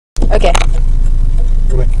Okay.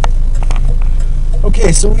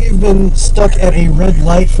 Okay, so we've been stuck at a red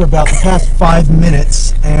light for about the past 5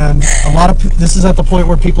 minutes, and this is at the point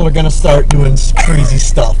where people are going to start doing crazy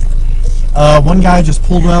stuff. One guy just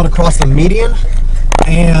pulled out across the median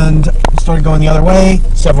and started going the other way.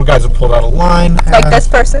 Several guys have pulled out of line. Like this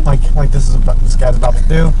person? Like this guy's about to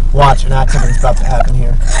do. Watch, an accident's about to happen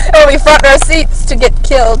here. It'll be front row seats to get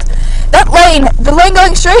killed. That lane, the lane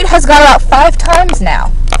going straight, has gone out 5 times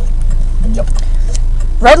now. Yep.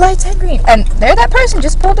 Red lights and green. And there that person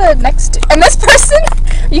just pulled a next... And this person?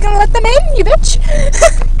 You gonna let them in, you bitch?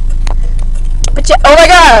 But yeah, oh my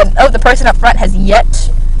god! Oh, the person up front has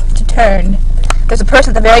yet to turn. There's a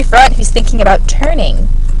person at the very front who's thinking about turning.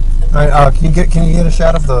 Alright, can you get a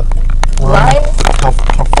shot of the line? How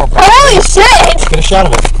far back? Holy shit! Get a shot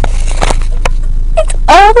of it. It's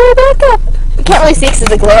all the way back up. You can't really see because of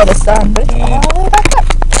the glare of the sun, but it's all the way back up.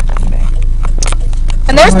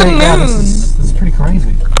 And there's the moon. Yeah, this is pretty crazy.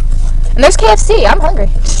 And there's KFC. I'm hungry.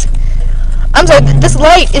 I'm sorry. This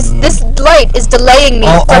light is delaying me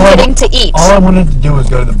from getting to eat. All I wanted to do was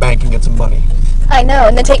go to the bank and get some money. I know,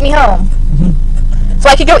 and then take me home, so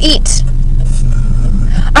I could go eat.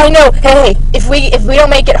 I know. Hey, if we don't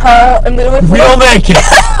make it home, and if we don't make it,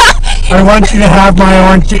 I want you to have my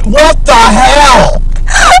orange. What the hell?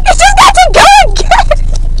 It's just got to go again.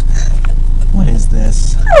 What is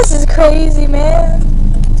this? This is crazy, man.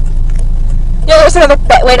 Yeah, there's another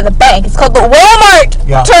way to the bank. It's called the Walmart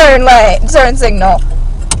turn signal.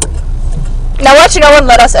 Now watch no one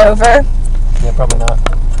let us over. Yeah, probably not.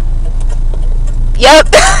 Yep,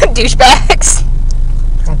 douchebags.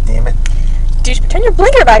 God damn it. Turn your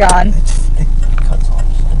blinker back on. It cuts off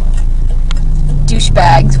so much.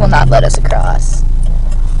 Douchebags will not let us across.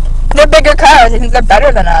 They're bigger cars. They think they're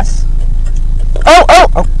better than us.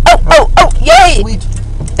 Oh, yay! Sweet.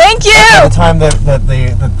 Thank you! By the time that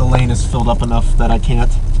the lane is filled up enough that I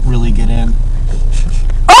can't really get in.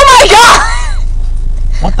 Oh my god!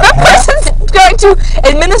 What the heck? heck? That person's going to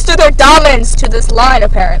administer their dominance to this line,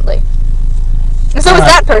 apparently. And so is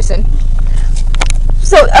that person.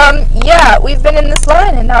 So, yeah, we've been in this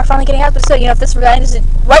line, and now we're finally getting out. But so, you know, if this line is...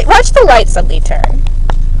 Watch the light suddenly turn.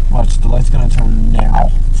 Watch, the light's gonna turn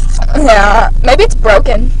now. Yeah, maybe it's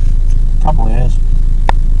broken. Probably is.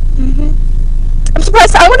 I'm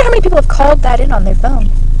surprised. I wonder how many people have called that in on their phone.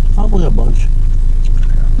 Probably a bunch.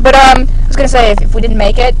 But, I was gonna say, if we didn't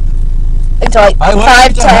make it until, like,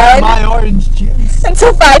 5:10... my orange juice.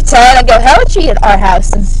 Until 5:10, I'd go, how would you eat at our house,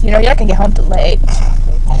 since, you know, you're not gonna get home till late.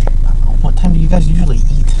 What time do you guys usually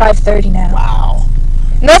eat? 5:30 now. Wow.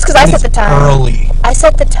 No, that's because I set the time. Early. I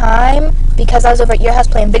set the time because I was over at your house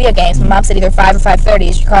playing video games. My mom said either 5 or 5:30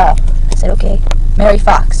 is your call. I said, okay. Mary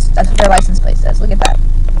Fox. That's what her license plate says. Look at that.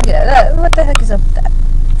 Look at that. What the heck is up with that?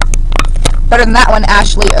 Better than that one,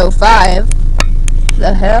 Ashley05.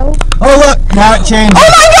 The hell? Oh, look. Now it changed.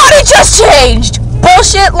 Oh my god, it just changed!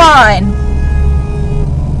 Bullshit line.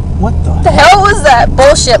 What the hell was that?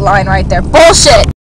 Bullshit line right there. Bullshit.